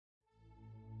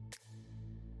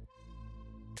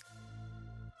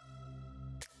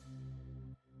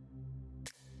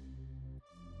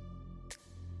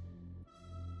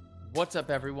What's up,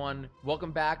 everyone?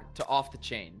 Welcome back to Off the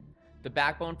Chain, the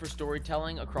backbone for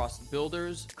storytelling across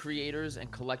builders, creators,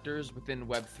 and collectors within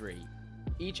Web3.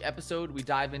 Each episode, we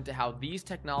dive into how these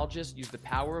technologists use the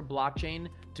power of blockchain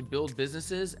to build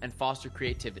businesses and foster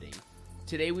creativity.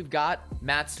 Today, we've got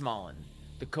Matt Smolin,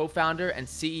 the co-founder and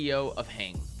CEO of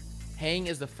Hang. Hang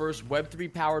is the first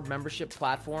Web3-powered membership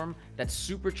platform that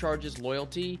supercharges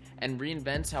loyalty and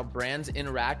reinvents how brands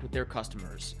interact with their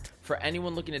customers. For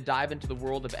anyone looking to dive into the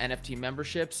world of NFT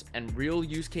memberships and real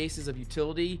use cases of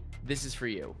utility, this is for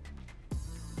you.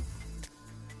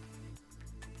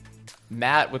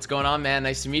 Matt, what's going on, man?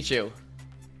 Nice to meet you.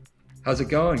 How's it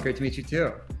going? Great to meet you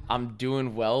too. I'm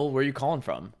doing well. Where are you calling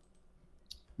from?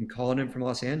 I'm calling in from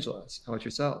Los Angeles. How about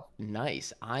yourself?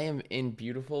 Nice. I am in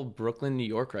beautiful Brooklyn, New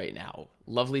York right now.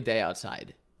 Lovely day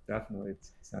outside. Definitely.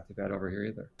 It's not too bad over here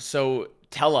either. So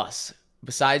tell us,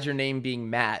 besides your name being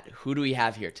Matt, who do we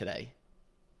have here today?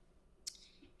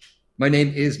 My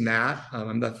name is Matt.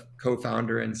 I'm the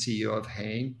co-founder and CEO of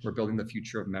Hang. We're building the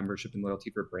future of membership and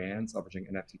loyalty for brands,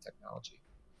 leveraging NFT technology.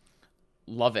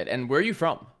 Love it. And where are you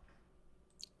from?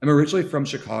 I'm originally from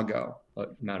Chicago,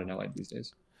 but I'm out in LA these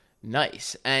days.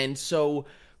 Nice. And so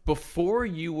before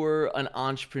you were an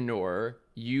entrepreneur,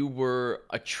 you were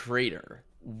a trader.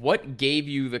 What gave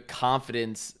you the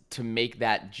confidence to make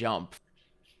that jump?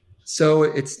 So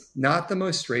it's not the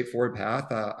most straightforward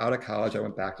path. Out of college, I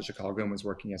went back to Chicago and was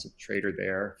working as a trader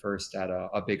there, first at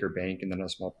a bigger bank and then a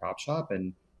small prop shop.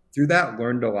 And through that,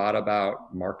 learned a lot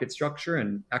about market structure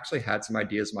and actually had some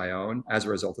ideas of my own as a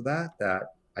result of that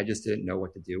I just didn't know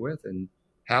what to do with. And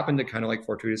happened to kind of like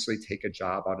fortuitously take a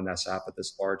job out in SF at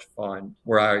this large fund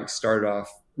where I started off,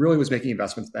 really was making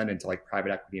investments then into like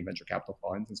private equity and venture capital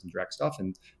funds and some direct stuff.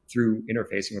 And through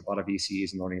interfacing with a lot of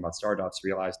VCs and learning about startups,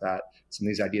 realized that some of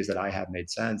these ideas that I had made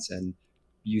sense, and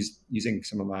using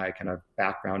some of my kind of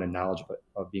background and knowledge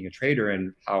of being a trader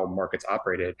and how markets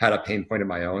operated, had a pain point of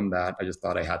my own that I just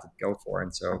thought I had to go for.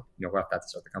 And so, left that to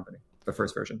start the company, the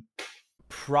first version.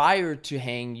 Prior to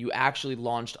Hang, you actually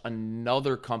launched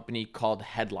another company called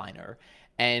Headliner.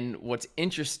 And what's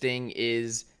interesting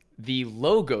is the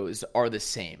logos are the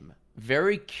same.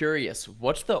 Very curious,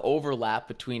 what's the overlap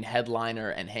between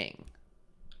Headliner and Hang?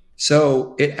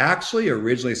 So it actually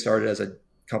originally started as a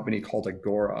company called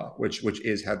Agora, which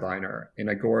is Headliner. And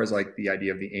Agora is like the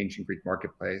idea of the ancient Greek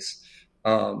marketplace.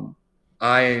 I'm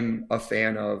a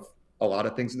fan of a lot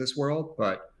of things in this world,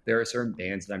 but there are certain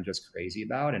bands that I'm just crazy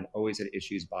about and always had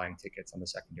issues buying tickets on the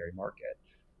secondary market.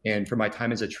 And for my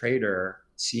time as a trader,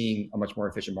 seeing a much more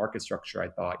efficient market structure, I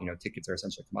thought, tickets are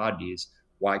essentially commodities.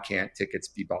 Why can't tickets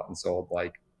be bought and sold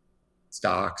like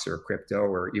stocks or crypto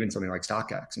or even something like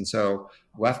StockX? And so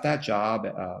left that job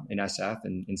in SF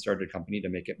and started a company to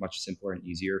make it much simpler and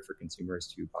easier for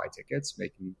consumers to buy tickets,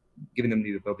 giving them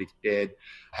the ability to bid,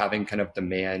 having kind of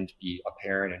demand be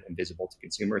apparent and visible to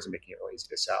consumers, and making it really easy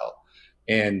to sell.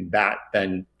 And that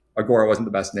then, Agora wasn't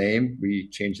the best name. We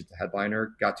changed it to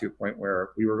Headliner, got to a point where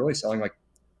we were really selling like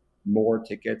more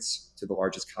tickets to the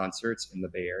largest concerts in the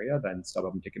Bay Area than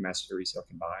StubHub and Ticketmaster resale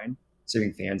combined,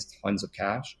 saving fans tons of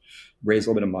cash, raised a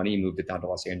little bit of money, moved it down to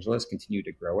Los Angeles, continued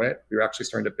to grow it. We were actually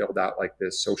starting to build out like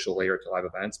this social layer to live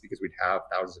events because we'd have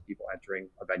thousands of people entering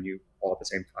a venue all at the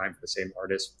same time for the same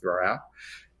artist through our app.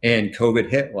 And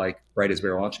COVID hit like right as we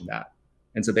were launching that.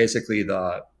 And so basically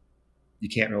you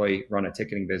can't really run a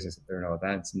ticketing business if there are no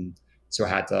events. And so I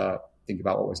had to think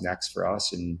about what was next for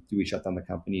us. And do we shut down the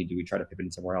company? Do we try to pivot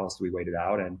in somewhere else? Do we wait it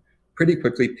out? And pretty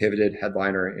quickly pivoted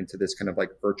Headliner into this kind of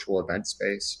like virtual event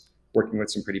space, working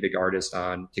with some pretty big artists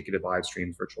on ticketed live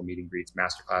streams, virtual meet and greets,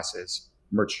 masterclasses,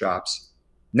 merch drops.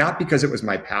 Not because it was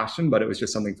my passion, but it was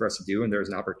just something for us to do. And there was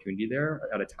an opportunity there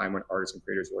at a time when artists and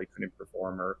creators really couldn't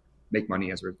perform or make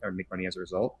money as a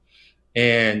result.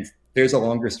 And there's a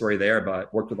longer story there,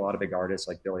 but worked with a lot of big artists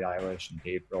like Billie Eilish and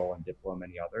Dave Grohl and Diplo and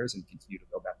many others, and continue to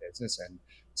build that business. And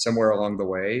somewhere along the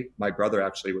way, my brother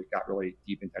actually got really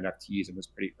deep into NFTs and was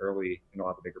pretty early in a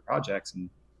lot of the bigger projects and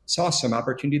saw some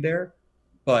opportunity there.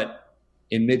 But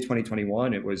in mid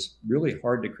 2021, it was really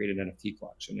hard to create an NFT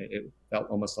collection. It felt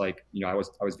almost like, I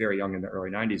was very young in the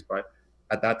early 90s, but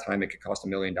at that time it could cost $1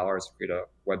 million to create a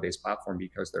web-based platform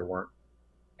because there weren't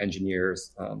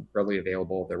engineers readily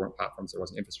available. There weren't platforms, there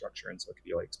wasn't infrastructure, and so it could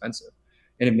be really expensive.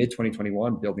 And in mid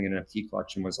 2021, building an NFT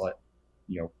collection was like,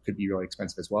 could be really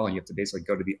expensive as well. And you have to basically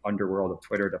go to the underworld of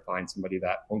Twitter to find somebody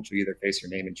that won't show you their face or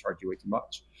name and charge you way too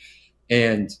much.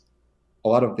 And a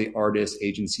lot of the artists,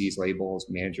 agencies, labels,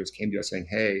 managers came to us saying,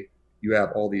 hey, you have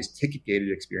all these ticket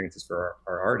gated experiences for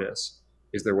our artists.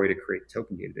 Is there a way to create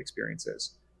token gated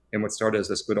experiences? And what started as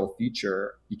this little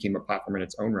feature became a platform in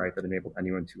its own right that enabled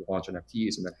anyone to launch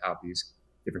NFTs and then have these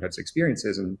different types of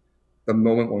experiences. And the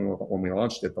moment when we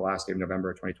launched it, the last day of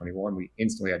November of 2021, we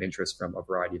instantly had interest from a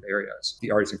variety of areas.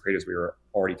 The artists and creators we were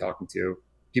already talking to,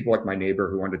 people like my neighbor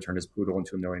who wanted to turn his poodle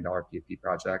into $1 million PFP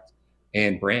project,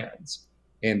 and brands.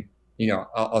 And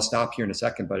I'll stop here in a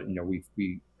second, but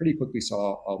we pretty quickly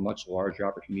saw a much larger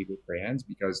opportunity with brands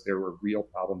because there were real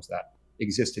problems that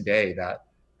exist today that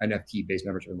NFT-based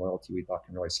membership and loyalty we thought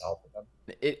can really solve for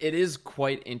them. It is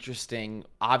quite interesting.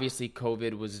 Obviously,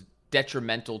 COVID was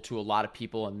detrimental to a lot of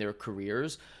people and their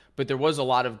careers, but there was a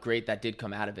lot of great that did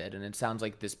come out of it. And it sounds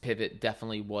like this pivot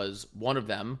definitely was one of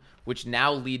them, which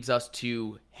now leads us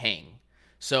to Hang.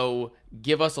 So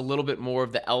give us a little bit more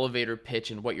of the elevator pitch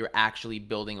and what you're actually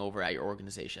building over at your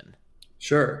organization.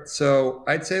 Sure. So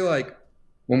I'd say like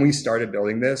when we started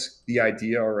building this, the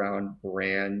idea around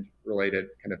brand related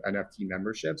kind of NFT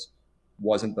memberships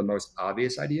wasn't the most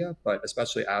obvious idea, but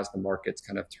especially as the markets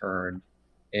kind of turned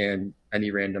and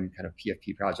any random kind of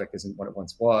PFP project isn't what it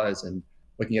once was. And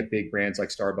looking at big brands like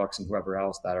Starbucks and whoever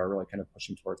else that are really kind of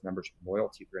pushing towards membership and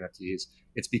loyalty for NFTs,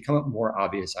 it's become a more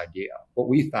obvious idea. What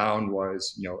we found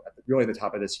was, at really the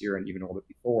top of this year and even a little bit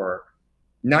before,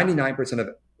 99% of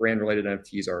brand related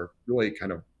NFTs are really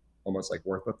kind of almost like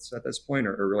worthless at this point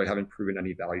or really haven't proven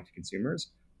any value to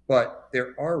consumers. But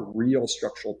there are real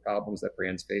structural problems that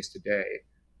brands face today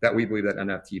that we believe that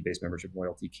NFT based membership and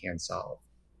loyalty can solve.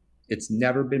 It's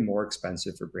never been more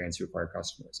expensive for brands to acquire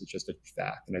customers. It's just a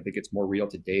fact. And I think it's more real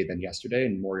today than yesterday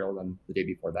and more real than the day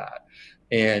before that.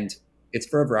 And it's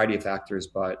for a variety of factors,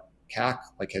 but CAC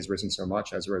has risen so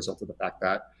much as a result of the fact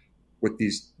that with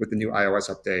the new iOS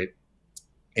update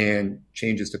and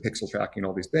changes to pixel tracking and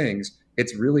all these things,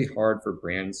 it's really hard for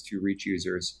brands to reach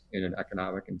users in an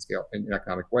economic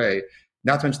way.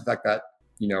 Not to mention the fact that,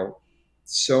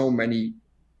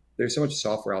 there's so much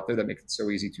software out there that makes it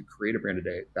so easy to create a brand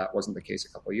today. That wasn't the case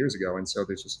a couple of years ago. And so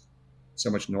there's just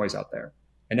so much noise out there.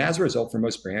 And as a result, for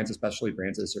most brands, especially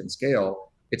brands at a certain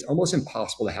scale, it's almost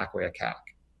impossible to hack away a CAC.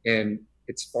 And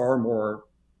it's far more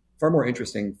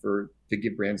interesting to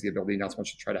give brands the ability not so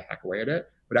much to try to hack away at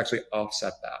it, but actually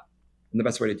offset that. And the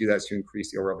best way to do that is to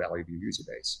increase the overall value of your user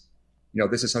base.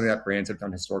 This is something that brands have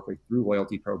done historically through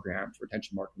loyalty programs,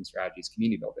 retention marketing strategies,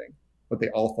 community building, but they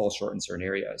all fall short in certain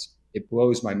areas. It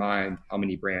blows my mind how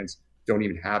many brands don't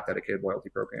even have dedicated loyalty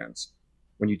programs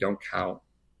when you don't count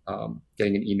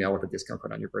getting an email with a discount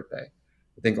code on your birthday.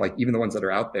 I think even the ones that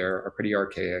are out there are pretty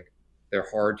archaic. They're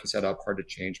hard to set up, hard to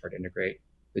change, hard to integrate.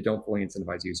 They don't fully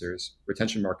incentivize users.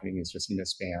 Retention marketing is just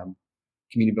spam.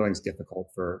 Community building is difficult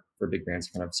for big brands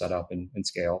to kind of set up and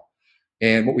scale.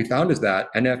 And what we found is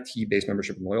that NFT-based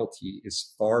membership and loyalty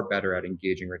is far better at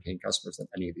engaging and retaining customers than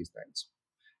any of these things.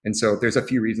 And so there's a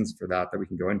few reasons for that we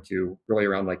can go into, really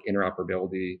around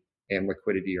interoperability and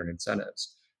liquidity or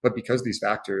incentives. But because of these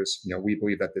factors, we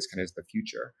believe that this kind of is the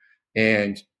future.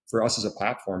 And for us as a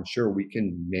platform, sure, we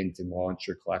can mint and launch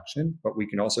your collection, but we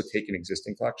can also take an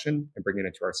existing collection and bring it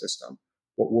into our system.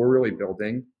 What we're really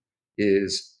building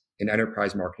is an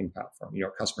enterprise marketing platform,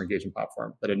 customer engagement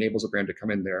platform that enables a brand to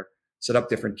come in there, set up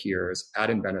different tiers,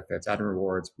 add in benefits, add in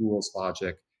rewards, rules,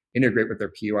 logic, integrate with their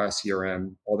POS,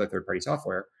 CRM, all their third-party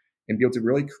software, and be able to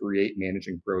really create, manage,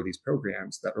 and grow these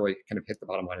programs that really kind of hit the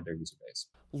bottom line of their user base.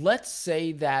 Let's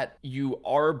say that you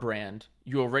are a brand,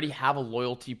 you already have a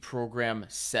loyalty program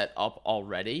set up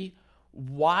already.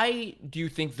 Why do you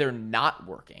think they're not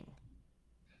working?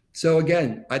 So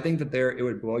again, I think that it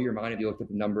would blow your mind if you looked at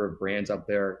the number of brands out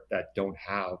there that don't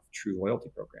have true loyalty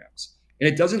programs. And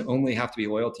it doesn't only have to be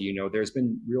loyalty. There's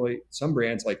been really some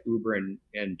brands like Uber and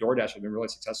DoorDash have been really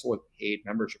successful with paid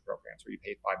membership programs where you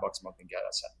pay $5 a month and get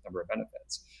a set number of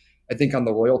benefits. I think on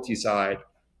the loyalty side,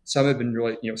 some have been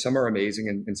really, some are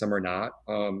amazing and some are not.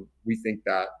 We think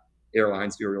that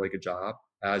airlines do a really good job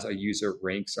as a user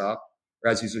ranks up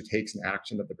or as a user takes an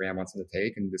action that the brand wants them to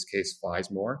take. In this case, flies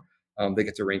more. They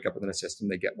get to rank up within a system.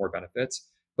 They get more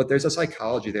benefits. But there's a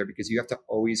psychology there because you have to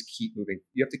always keep moving.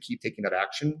 You have to keep taking that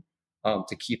action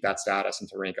to keep that status and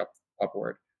to rank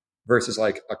upward versus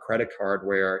a credit card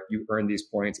where you earn these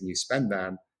points and you spend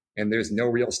them and there's no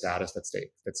real status that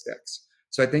sticks.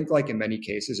 So I think in many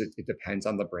cases, it depends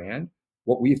on the brand.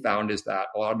 What we found is that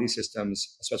a lot of these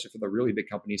systems, especially for the really big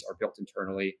companies, are built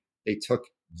internally. They took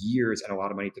years and a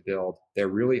lot of money to build. They're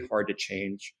really hard to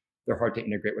change. They're hard to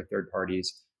integrate with third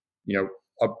parties.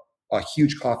 A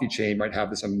huge coffee chain might have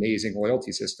this amazing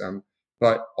loyalty system,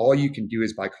 but all you can do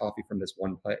is buy coffee from this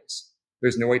one place.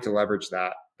 There's no way to leverage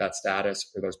that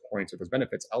status or those points or those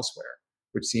benefits elsewhere,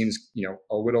 which seems,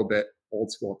 a little bit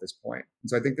old school at this point. And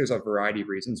so I think there's a variety of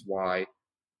reasons why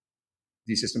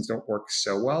these systems don't work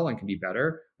so well and can be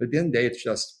better. But at the end of the day, it's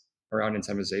just around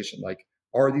incentivization.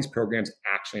 are these programs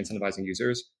actually incentivizing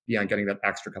users beyond getting that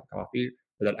extra cup of coffee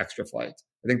or that extra flight?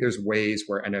 I think there's ways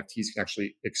where NFTs can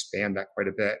actually expand that quite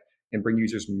a bit and bring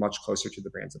users much closer to the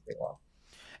brands that they love.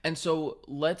 And so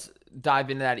let's dive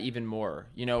into that even more.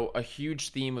 A huge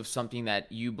theme of something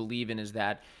that you believe in is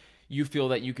that you feel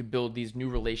that you could build these new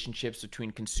relationships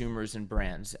between consumers and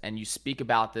brands. And you speak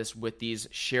about this with these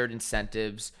shared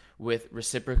incentives, with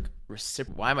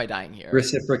why am I dying here?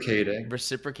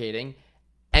 Reciprocating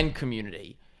and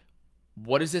community.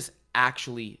 What does this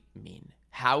actually mean?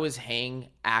 How is Hang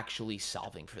actually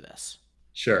solving for this?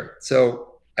 Sure.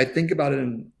 So I think about it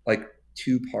in like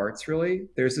two parts, really.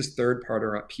 There's this third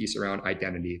piece around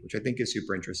identity, which I think is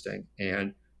super interesting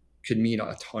and could mean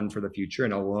a ton for the future,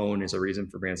 and alone is a reason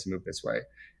for brands to move this way.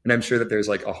 And I'm sure that there's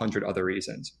like 100 other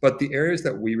reasons. But the areas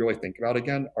that we really think about,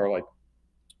 again, are like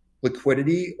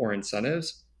liquidity or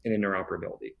incentives and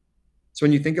interoperability. So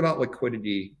when you think about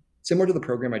liquidity, similar to the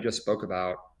program I just spoke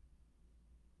about,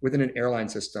 within an airline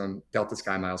system, Delta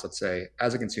Sky Miles, let's say,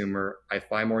 as a consumer, I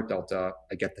fly more Delta,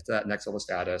 I get to that next level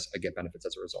status, I get benefits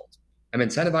as a result. I'm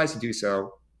incentivized to do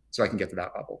so I can get to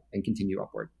that level and continue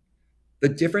upward. The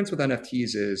difference with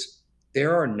NFTs is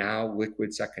there are now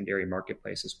liquid secondary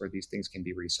marketplaces where these things can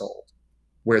be resold,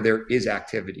 where there is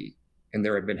activity and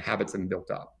there have been habits that have been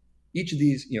built up. Each of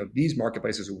these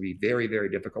marketplaces will be very, very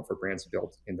difficult for brands to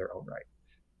build in their own right.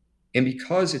 And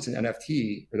because it's an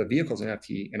NFT, or the vehicle is an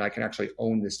NFT, and I can actually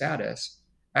own the status,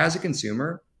 as a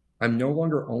consumer, I'm no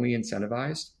longer only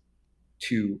incentivized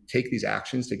to take these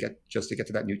actions to get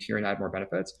to that new tier and add more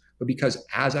benefits, but because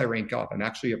as I rank up, I'm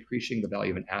actually appreciating the value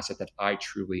of an asset that I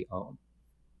truly own.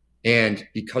 And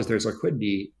because there's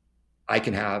liquidity, I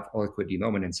can have a liquidity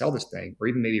moment and sell this thing, or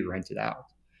even maybe rent it out.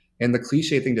 And the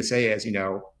cliche thing to say is,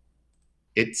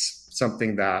 it's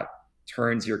something that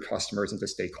turns your customers into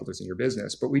stakeholders in your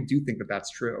business. But we do think that that's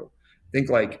true.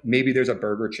 Think like maybe there's a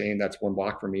burger chain that's 1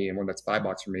 block from me and one that's 5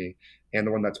 blocks from me. And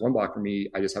the one that's 1 block from me,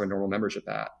 I just have a normal membership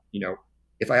at.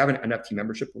 If I have an NFT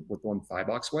membership with one 5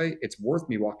 blocks away, it's worth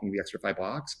me walking the extra 5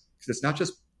 blocks because it's not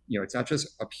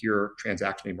just a pure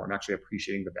transaction anymore. I'm actually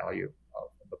appreciating the value of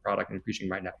the product and appreciating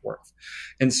my net worth.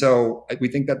 And so we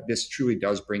think that this truly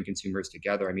does bring consumers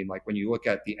together. I mean, like when you look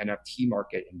at the NFT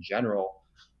market in general,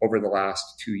 over the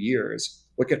last 2 years,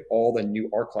 look at all the new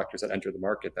art collectors that entered the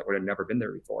market that would have never been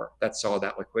there before, that saw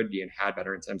that liquidity and had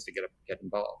better incentives to get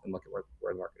involved, and look at where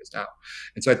the market is now.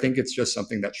 And so I think it's just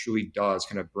something that truly does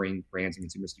kind of bring brands and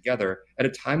consumers together at a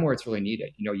time where it's really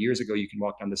needed. Years ago, you can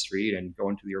walk down the street and go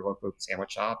into your local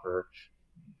sandwich shop or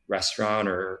restaurant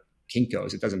or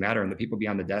Kinko's, it doesn't matter. And the people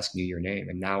behind the desk knew your name.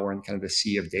 And now we're in kind of the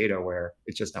sea of data where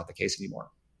it's just not the case anymore.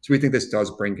 So we think this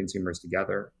does bring consumers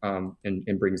together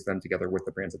and brings them together with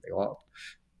the brands that they love.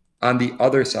 On the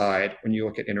other side, when you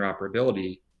look at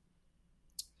interoperability,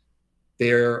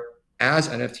 as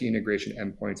NFT integration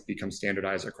endpoints become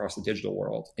standardized across the digital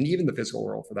world, and even the physical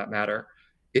world for that matter,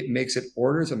 it makes it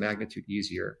orders of magnitude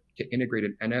easier to integrate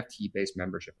an NFT-based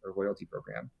membership or loyalty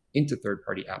program into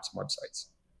third-party apps and websites.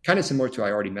 Kind of similar to what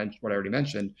I already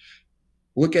mentioned.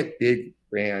 Look at big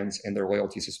brands and their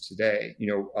loyalty systems today.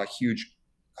 A huge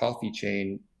coffee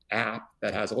chain app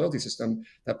that has a loyalty system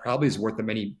that probably is worth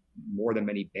more than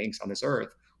many banks on this earth.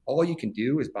 All you can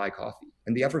do is buy coffee.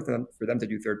 And the effort for them to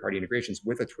do third-party integrations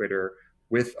with a Twitter,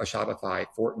 with a Shopify,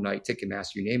 Fortnite,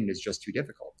 Ticketmaster, you name it, is just too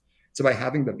difficult. So by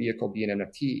having the vehicle be an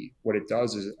NFT, what it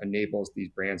does is it enables these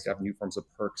brands to have new forms of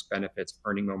perks, benefits,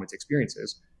 earning moments,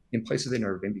 experiences in places they've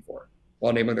never been before,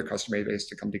 while enabling their customer base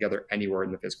to come together anywhere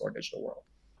in the physical or digital world.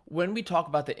 When we talk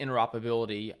about the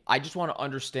interoperability, I just want to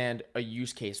understand a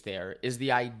use case there. Is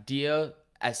the idea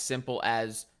as simple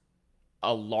as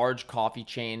a large coffee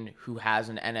chain who has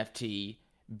an NFT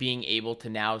being able to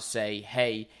now say,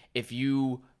 hey, if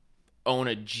you own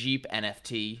a Jeep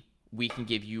NFT, we can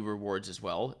give you rewards as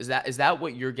well? Is that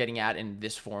what you're getting at in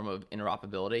this form of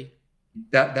interoperability?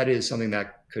 That is something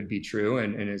that could be true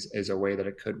and is a way that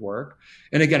it could work.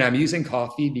 And again, I'm using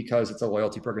coffee because it's a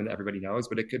loyalty program that everybody knows,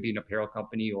 but it could be an apparel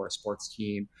company or a sports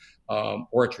team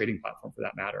or a trading platform for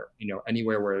that matter.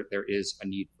 Anywhere where there is a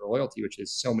need for loyalty, which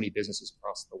is so many businesses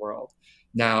across the world.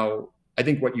 Now, I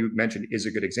think what you mentioned is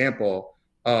a good example.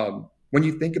 When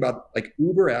you think about, like,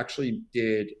 Uber actually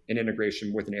did an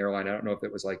integration with an airline. I don't know if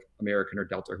it was like American or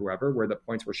Delta or whoever, where the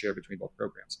points were shared between both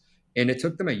programs. And it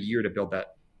took them a year to build that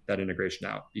integration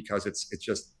out because it's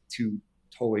just two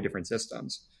totally different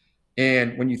systems.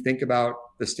 And when you think about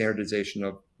the standardization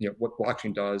of what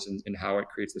blockchain does and how it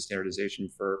creates the standardization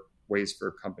for ways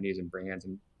for companies and brands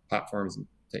and platforms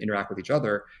to interact with each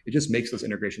other, it just makes those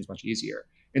integrations much easier.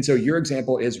 And so your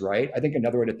example is right. I think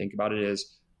another way to think about it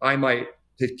is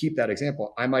to keep that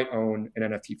example, I might own an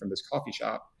NFT from this coffee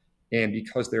shop. And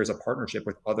because there's a partnership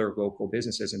with other local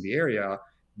businesses in the area,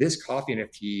 this coffee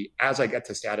NFT, as I get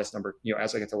to status number,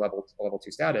 as I get to level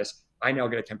 2 status, I now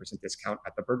get a 10% discount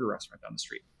at the burger restaurant down the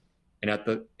street and at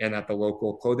the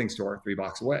local clothing store 3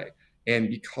 blocks away. And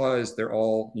because they're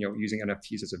all, using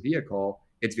NFTs as a vehicle,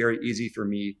 it's very easy for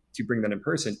me to bring that in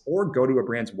person or go to a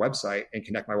brand's website and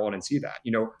connect my wallet and see that.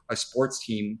 A sports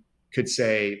team could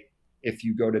say, if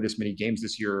you go to this many games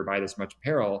this year or buy this much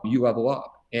apparel, you level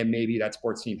up. And maybe that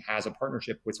sports team has a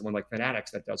partnership with someone like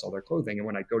Fanatics that does all their clothing. And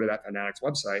when I go to that Fanatics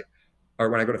website, or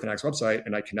when I go to Fanatics website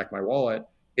and I connect my wallet,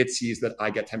 it sees that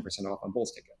I get 10% off on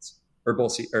Bulls tickets or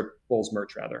Bulls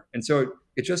merch rather. And so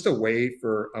it's just a way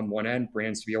for, on one end,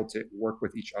 brands to be able to work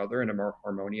with each other in a more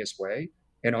harmonious way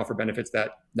and offer benefits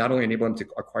that not only enable them to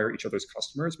acquire each other's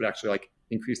customers, but actually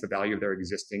increase the value of their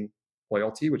existing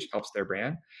loyalty, which helps their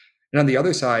brand. And on the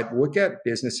other side, look at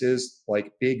businesses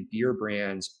like big beer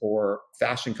brands or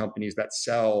fashion companies that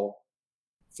sell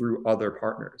through other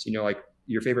partners. Like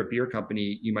your favorite beer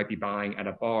company, you might be buying at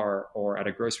a bar or at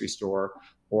a grocery store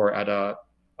or at a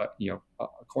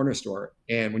corner store.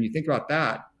 And when you think about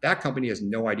that company has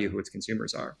no idea who its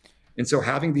consumers are. And so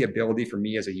having the ability for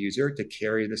me as a user to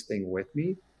carry this thing with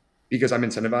me, because I'm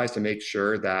incentivized to make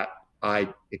sure that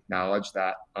I acknowledge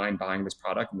that I'm buying this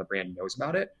product and the brand knows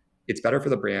about it, it's better for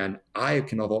the brand. I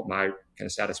can level up my kind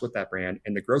of status with that brand,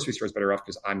 and the grocery store is better off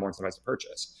because I'm more incentivized to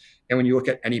purchase. And when you look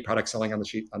at any product selling on the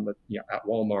street, at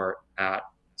Walmart, at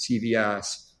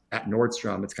CVS, at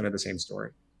Nordstrom, it's kind of the same story.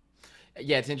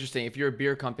 Yeah, it's interesting. If you're a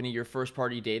beer company, your first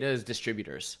party data is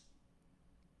distributors.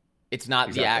 It's not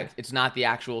Exactly. it's not the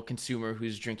actual consumer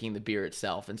who's drinking the beer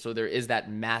itself. And so there is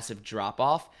that massive drop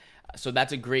off. So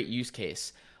that's a great use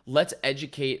case. Let's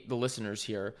educate the listeners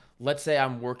here. Let's say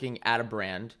I'm working at a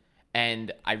brand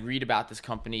and I read about this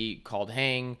company called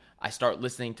Hang. I start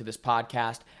listening to this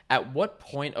podcast. At what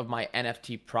point of my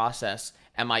NFT process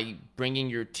am I bringing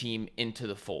your team into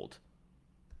the fold?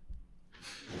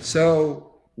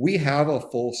 So we have a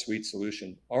full suite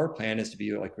solution. Our plan is to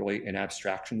be really an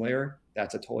abstraction layer.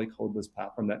 That's a totally codeless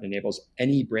platform that enables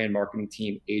any brand marketing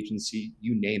team, agency,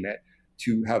 you name it,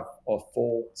 to have a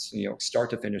full, start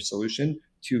to finish solution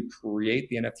to create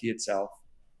the NFT itself,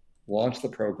 launch the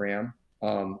program,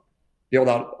 build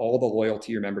out all the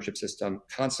loyalty or membership system,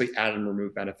 constantly add and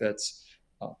remove benefits,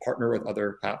 partner with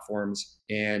other platforms,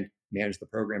 and manage the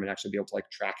program and actually be able to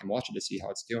track and watch it to see how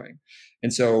it's doing.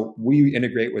 And so we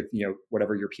integrate with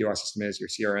whatever your POS system is, your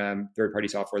CRM, third-party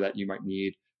software that you might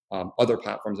need, other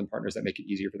platforms and partners that make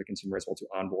it easier for the consumer as well to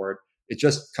onboard. It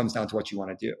just comes down to what you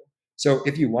want to do. So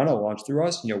if you want to launch through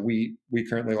us, we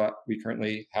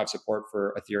currently have support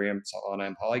for Ethereum, Solana,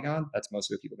 and Polygon. That's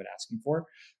mostly what people have been asking for.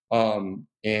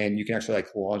 And you can actually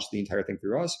launch the entire thing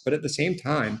through us. But at the same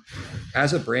time,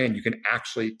 as a brand, you can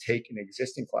actually take an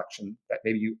existing collection that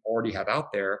maybe you already have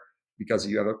out there because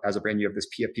as a brand, you have this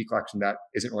PFP collection that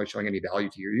isn't really showing any value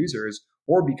to your users,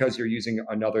 or because you're using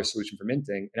another solution for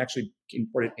minting and actually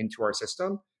import it into our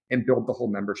system and build the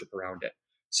whole membership around it.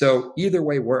 So either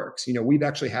way works. We've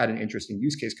actually had an interesting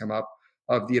use case come up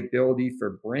of the ability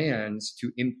for brands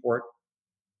to import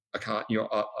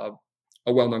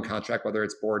a well-known contract, whether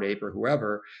it's Bored Ape or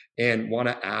whoever, and want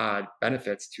to add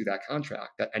benefits to that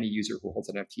contract that any user who holds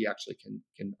an NFT actually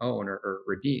can own or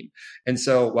redeem. And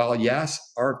so while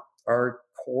yes, our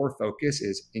core focus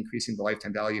is increasing the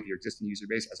lifetime value of your existing user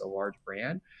base as a large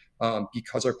brand,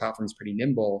 because our platform is pretty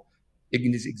nimble,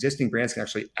 these existing brands can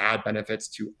actually add benefits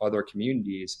to other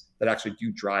communities that actually do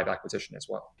drive acquisition as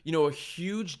well. A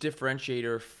huge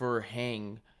differentiator for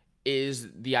Hang is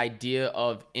the idea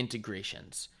of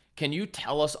integrations. Can you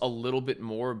tell us a little bit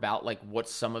more about what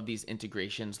some of these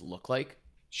integrations look like?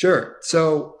 Sure.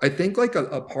 So I think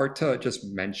a part to just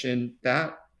mention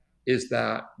that is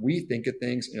that we think of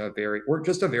things we're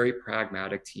just a very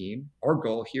pragmatic team. Our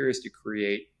goal here is to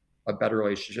create a better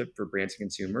relationship for brands and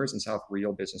consumers and solve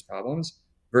real business problems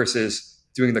versus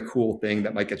doing the cool thing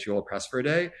that might get you a little press for a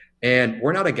day. And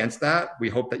we're not against that. We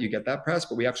hope that you get that press,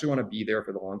 but we actually want to be there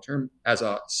for the long term. As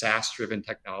a SaaS-driven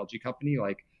technology company,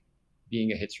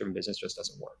 being a hits-driven business just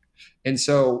doesn't work. And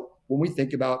so when we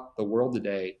think about the world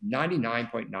today,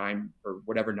 99.9 or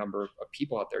whatever number of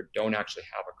people out there don't actually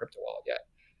have a crypto wallet yet.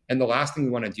 And the last thing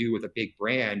we want to do with a big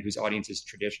brand whose audience is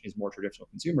more traditional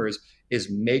consumers is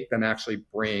make them actually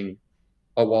bring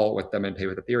a wallet with them and pay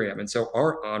with Ethereum. And so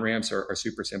our on-ramps are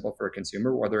super simple for a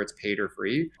consumer, whether it's paid or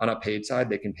free. On a paid side,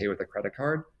 they can pay with a credit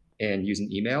card and use an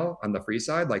email. On the free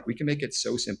side, we can make it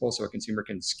so simple so a consumer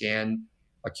can scan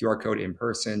a QR code in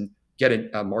person, get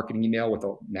a marketing email with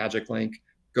a magic link,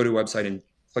 go to a website and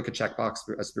click a checkbox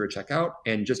through a checkout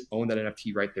and just own that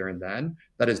NFT right there and then.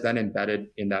 That is then embedded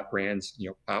in that brand's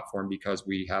platform because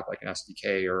we have like an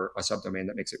SDK or a subdomain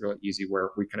that makes it really easy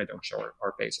where we kind of don't show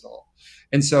our face at all.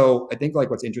 And so I think like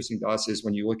what's interesting to us is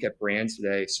when you look at brands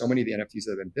today, so many of the NFTs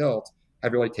that have been built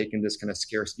have really taken this kind of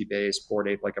scarcity based Bored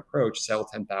Ape like approach, sell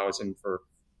 10,000 for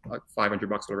like $500,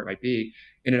 whatever it might be.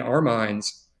 And in our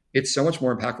minds, it's so much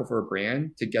more impactful for a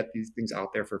brand to get these things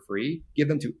out there for free, give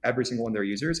them to every single one of their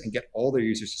users, and get all their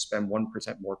users to spend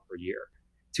 1% more per year.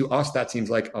 To us, that seems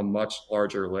like a much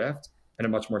larger lift and a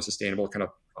much more sustainable kind of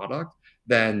product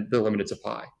than the limited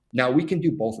supply. Now, we can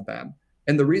do both of them.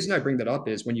 And the reason I bring that up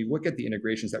is when you look at the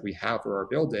integrations that we have for our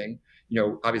building,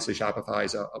 obviously Shopify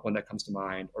is one that comes to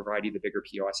mind, or a variety of the bigger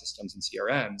POS systems and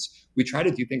CRMs. We try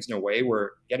to do things in a way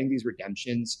where getting these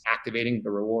redemptions, activating the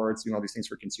rewards, doing all these things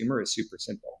for consumer is super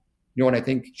simple. And I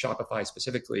think Shopify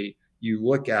specifically, you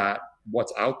look at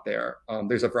what's out there.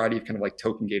 There's a variety of kind of like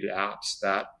token gated apps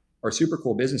that are super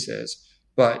cool businesses,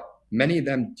 but many of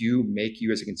them do make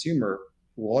you as a consumer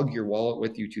lug your wallet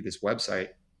with you to this website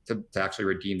to actually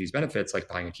redeem these benefits, like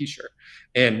buying a t-shirt.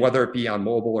 And whether it be on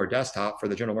mobile or desktop, for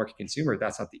the general market consumer,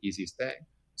 that's not the easiest thing.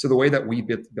 So the way that we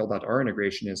build out our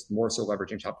integration is more so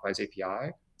leveraging Shopify's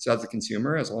API. So as a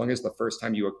consumer, as long as the first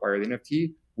time you acquire the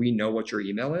NFT, we know what your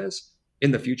email is.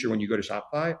 In the future, when you go to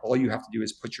Shopify, all you have to do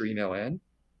is put your email in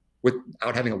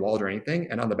without having a wallet or anything.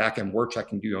 And on the back end, we're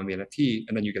checking do you own the NFT,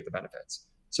 and then you get the benefits.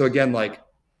 So again, like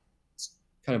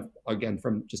kind of, again,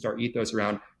 from just our ethos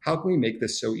around how can we make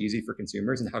this so easy for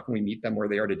consumers and how can we meet them where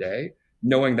they are today,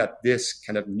 knowing that this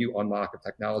kind of new unlock of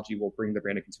technology will bring the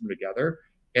brand and consumer together.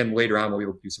 And later on, we'll be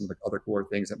able to do some of the other cooler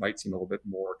things that might seem a little bit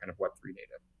more kind of Web3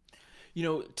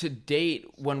 native. To date,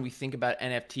 when we think about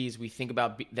NFTs, we think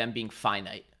about them being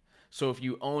finite. So if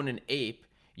you own an ape,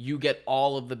 you get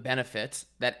all of the benefits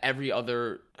that every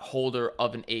other holder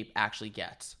of an ape actually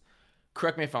gets.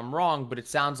 Correct me if I'm wrong, but it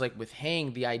sounds like with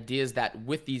Hang, the idea is that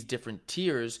with these different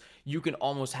tiers, you can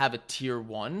almost have a tier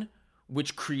 1,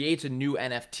 which creates a new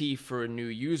NFT for a new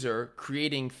user,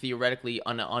 creating theoretically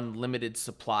an unlimited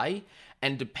supply.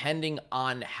 And depending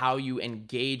on how you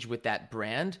engage with that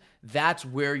brand, that's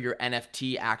where your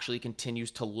NFT actually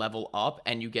continues to level up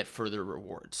and you get further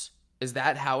rewards. Is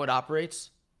that how it operates?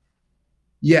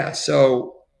 Yeah.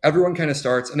 So everyone kind of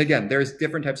starts, and again, there's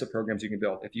different types of programs you can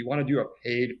build. If you want to do a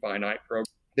paid finite program,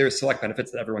 there's select benefits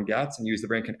that everyone gets, and the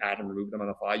brand can add and remove them on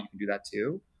the fly. You can do that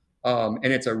too.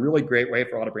 And it's a really great way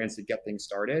for a lot of brands to get things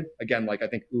started. Again, like I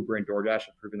think Uber and DoorDash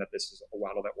have proven that this is a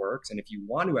model that works. And if you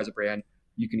want to, as a brand,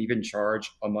 you can even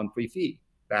charge a monthly fee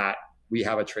that we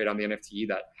have a trade on the NFT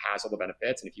that has all the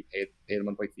benefits. And if you pay the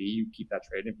monthly fee, you keep that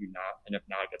trade. And if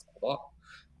not, it gets pulled off.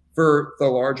 For the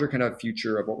larger kind of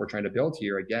future of what we're trying to build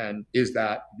here, again, is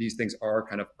that these things are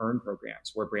kind of earn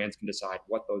programs where brands can decide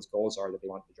what those goals are that they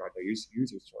want to drive their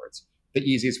users towards. The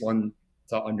easiest one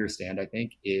to understand, I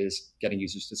think, is getting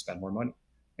users to spend more money.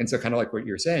 And so kind of like what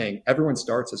you're saying, everyone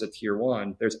starts as a tier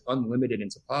 1. There's unlimited in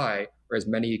supply for as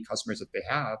many customers that they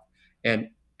have.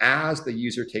 And as the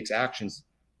user takes actions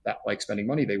that like spending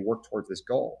money, they work towards this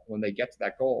goal. When they get to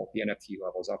that goal, the NFT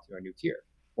levels up to a new tier.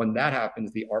 When that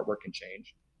happens, the artwork can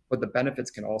change, but the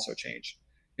benefits can also change.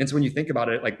 And so when you think about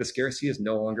it, like the scarcity is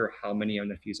no longer how many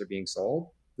NFTs are being sold.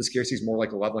 The scarcity is more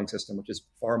like a leveling system, which is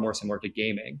far more similar to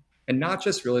gaming and not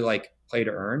just really like play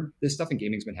to earn. This stuff in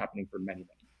gaming has been happening for many,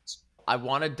 many years. I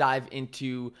want to dive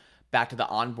back to the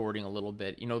onboarding a little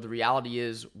bit. The reality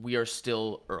is we are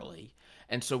still early.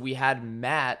 And so we had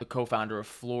Matt, the co-founder of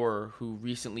Floor, who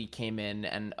recently came in,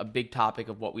 and a big topic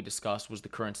of what we discussed was the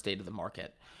current state of the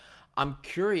market. I'm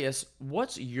curious,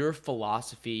 what's your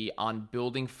philosophy on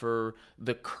building for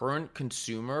the current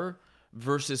consumer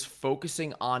versus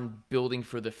focusing on building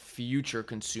for the future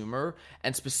consumer,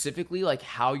 and specifically like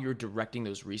how you're directing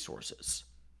those resources?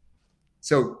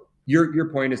 So your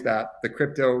point is that the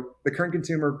current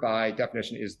consumer by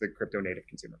definition is the crypto native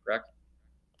consumer, correct?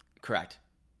 Correct.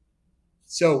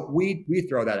 So we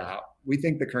throw that out. We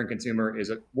think the current consumer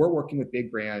we're working with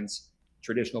big brands,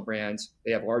 traditional brands.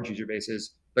 They have large user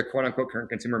bases. The quote unquote current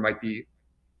consumer might be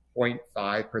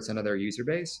 0.5% of their user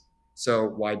base. So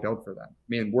why build for them? I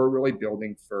mean, we're really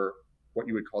building for what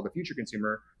you would call the future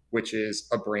consumer, which is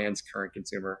a brand's current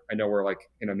consumer. I know we're like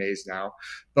in a maze now,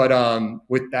 but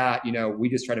with that, we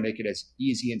just try to make it as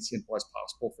easy and simple as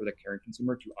possible for the current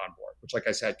consumer to onboard, which, like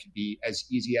I said, could be as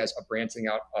easy as a brand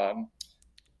sending out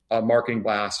a marketing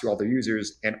blast to all their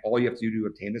users, and all you have to do to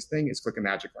obtain this thing is click a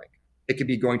magic link. It could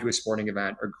be going to a sporting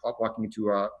event or walking into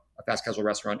a fast casual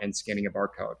restaurant and scanning a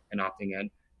barcode and opting in.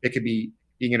 It could be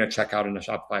being in a checkout in a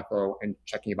Shopify flow and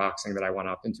checking a box saying that I want to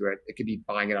opt into it. It could be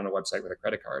buying it on a website with a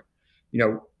credit card.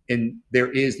 And there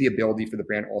is the ability for the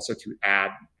brand also to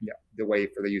add the way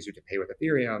for the user to pay with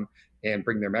Ethereum and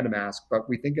bring their MetaMask. But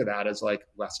we think of that as like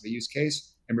less of a use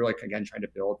case. And we're like, again, trying to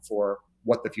build for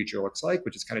what the future looks like,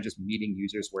 which is kind of just meeting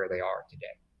users where they are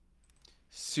today.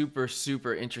 Super,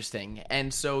 super interesting.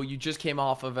 And so you just came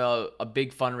off of a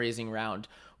big fundraising round.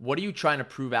 What are you trying to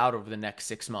prove out over the next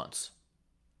 6 months?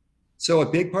 So a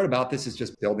big part about this is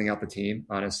just building out the team,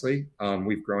 honestly.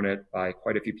 We've grown it by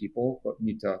quite a few people, but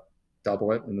need to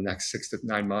double it in the next 6 to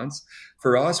 9 months.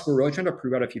 For us, we're really trying to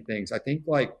prove out a few things. I think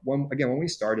like when we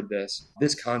started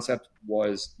this concept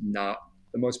was not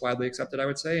the most widely accepted, I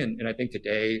would say. And I think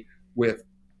today with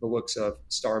the looks of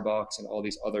Starbucks and all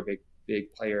these other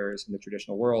big players in the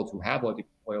traditional world who have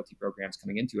loyalty programs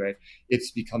coming into it,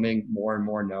 it's becoming more and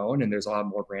more known. And there's a lot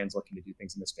more brands looking to do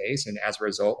things in the space. And as a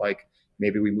result, like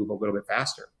maybe we move a little bit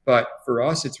faster. But for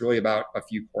us, it's really about a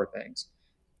few core things.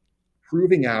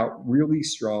 Proving out really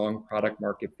strong product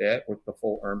market fit with the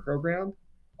full earn program,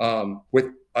 with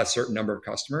a certain number of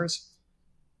customers,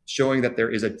 showing that there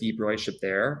is a deep relationship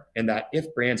there, and that if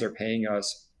brands are paying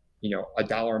us, a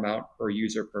dollar amount per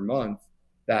user per month,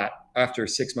 that after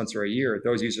 6 months or a year,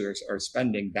 those users are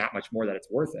spending that much more that it's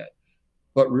worth it.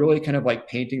 But really kind of like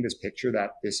painting this picture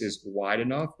that this is wide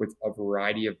enough with a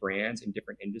variety of brands in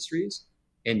different industries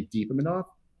and deep enough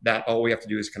that all we have to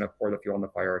do is kind of pour the fuel on the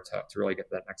fire to really get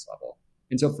to that next level.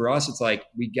 And so for us, it's like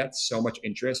we get so much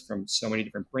interest from so many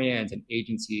different brands and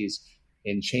agencies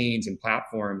and chains and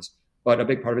platforms. But a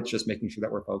big part of it's just making sure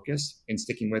that we're focused and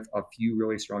sticking with a few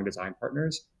really strong design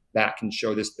partners that can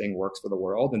show this thing works for the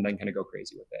world and then kind of go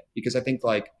crazy with it. Because I think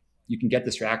like you can get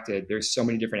distracted. There's so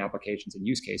many different applications and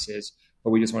use cases,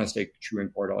 but we just want to stay true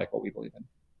and core to like what we believe in.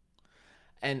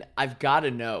 And I've got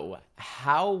to know,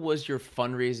 how was your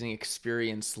fundraising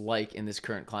experience like in this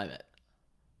current climate?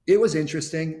 It was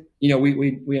interesting.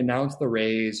 We announced the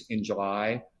raise in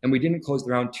July, and we didn't close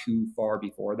the round too far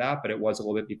before that, but it was a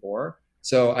little bit before.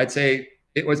 So I'd say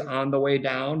it was on the way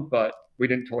down, but we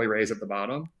didn't totally raise at the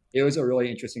bottom. It was a really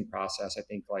interesting process. I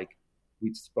think like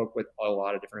we spoke with a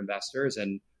lot of different investors,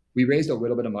 and we raised a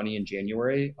little bit of money in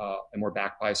January, and we're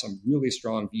backed by some really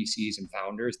strong VCs and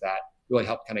founders that really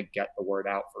helped kind of get the word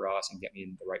out for us and get me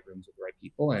in the right rooms with the right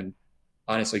people. And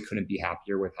honestly, couldn't be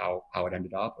happier with how it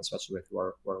ended up, especially with who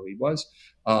our lead was.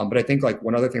 But I think like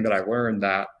one other thing that I learned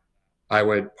that I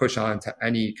would push on to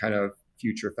any kind of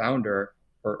future founder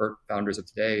or founders of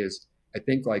today is I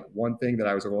think like one thing that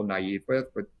I was a little naive with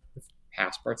the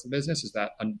past parts of business is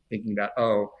that I'm thinking that,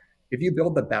 if you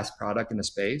build the best product in the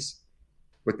space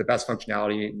with the best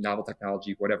functionality, novel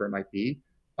technology, whatever it might be,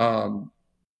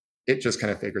 it just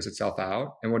kind of figures itself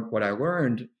out. And what I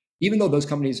learned, even though those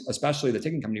companies, especially the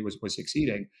ticking company was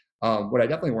succeeding, what I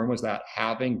definitely learned was that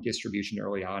having distribution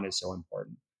early on is so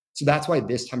important. So that's why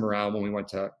this time around, when we went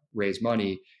to raise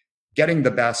money, getting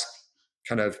the best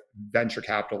kind of venture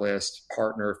capitalist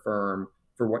partner firm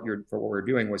for what we're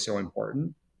doing was so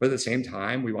important. But at the same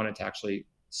time, we wanted to actually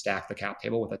stack the cap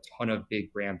table with a ton of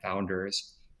big brand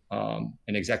founders and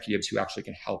executives who actually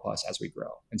can help us as we grow.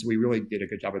 And so we really did a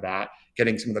good job of that,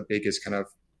 getting some of the biggest kind of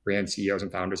brand CEOs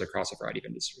and founders across a variety of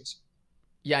industries.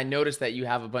 Yeah, I noticed that you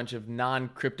have a bunch of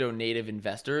non-crypto native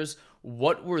investors.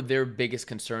 What were their biggest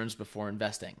concerns before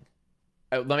investing?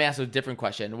 Let me ask a different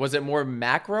question. Was it more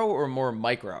macro or more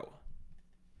micro?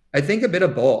 I think a bit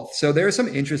of both. So there are some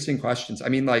interesting questions. I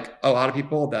mean, like a lot of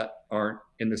people that aren't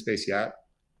in the space yet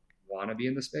want to be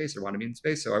in the space or want to be in the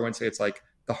space. So I wouldn't say it's like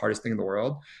the hardest thing in the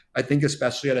world. I think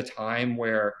especially at a time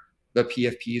where the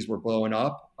PFPs were blowing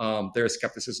up, there's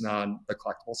skepticism on the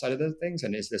collectible side of the things.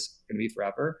 And is this going to be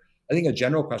forever? I think a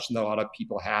general question that a lot of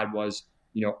people had was,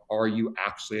 are you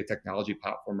actually a technology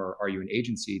platform or are you an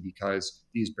agency? Because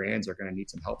these brands are going to need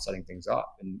some help setting things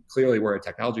up. And clearly we're a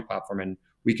technology platform and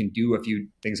we can do a few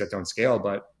things that don't scale.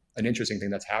 But an interesting thing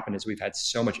that's happened is we've had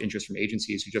so much interest from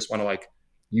agencies who just want to like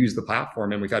use the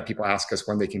platform. And we've had people ask us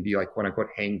when they can be like, quote unquote,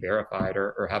 hang verified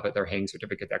or have their hang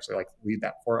certificate to actually like lead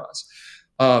that for us.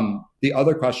 The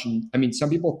other question, I mean, some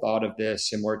people thought of this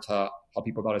similar to how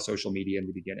people thought of social media in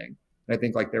the beginning. And I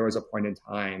think like there was a point in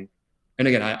time, and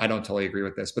again, I don't totally agree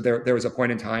with this, but there was a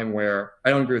point in time where I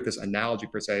don't agree with this analogy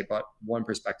per se, but one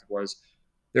perspective was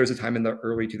there was a time in the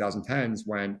early 2010s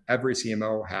when every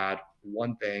CMO had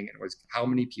one thing, and it was how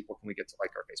many people can we get to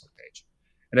like our Facebook page?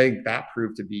 And I think that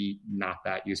proved to be not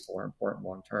that useful or important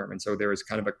long term. And so there was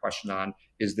kind of a question on,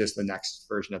 is this the next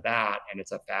version of that? And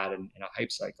it's a fad and a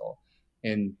hype cycle.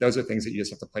 And those are things that you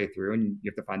just have to play through, and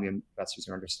you have to find the investors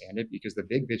who understand it, because the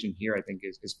big vision here, I think,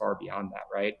 is far beyond that,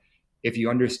 right? If you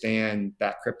understand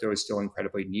that crypto is still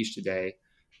incredibly niche today,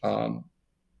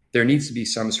 there needs to be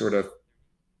some sort of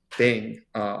thing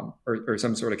or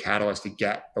some sort of catalyst to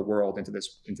get the world into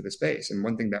this space. And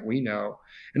one thing that we know,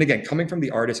 and again, coming from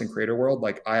the artist and creator world,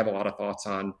 like I have a lot of thoughts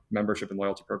on membership and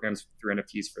loyalty programs through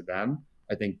NFTs for them.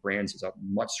 I think brands is a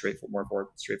much more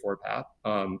straightforward path.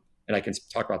 And I can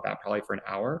talk about that probably for an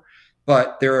hour.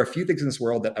 But there are a few things in this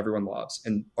world that everyone loves,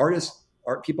 and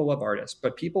people love artists,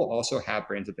 but people also have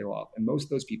brands that they love, and most of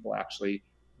those people actually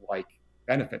like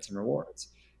benefits and rewards.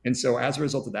 And so as a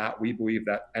result of that, we believe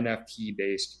that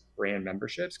NFT-based brand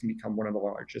memberships can become one of the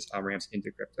largest on-ramps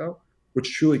into crypto,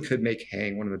 which truly could make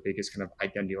Hang one of the biggest kind of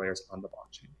identity layers on the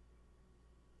blockchain.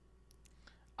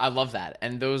 I love that.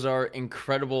 And those are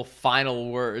incredible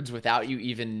final words without you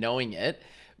even knowing it.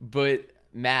 But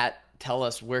Matt, tell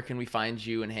us, where can we find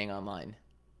you and Hang online?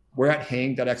 We're at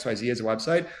hang.xyz as a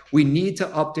website. We need to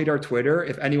update our Twitter.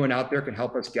 If anyone out there can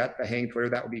help us get the Hang Twitter,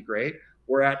 that would be great.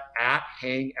 We're at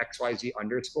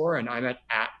hangxyz_, and I'm at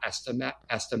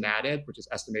estimated, which is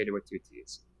estimated with 2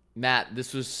 T's. Matt,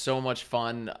 this was so much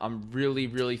fun. I'm really,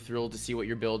 really thrilled to see what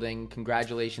you're building.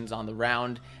 Congratulations on the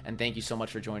round, and thank you so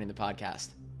much for joining the podcast.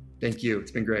 Thank you.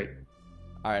 It's been great.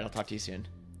 All right, I'll talk to you soon.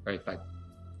 All right, bye.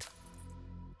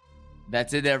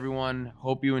 That's it, everyone.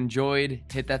 Hope you enjoyed.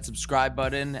 Hit that subscribe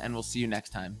button, and we'll see you next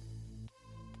time.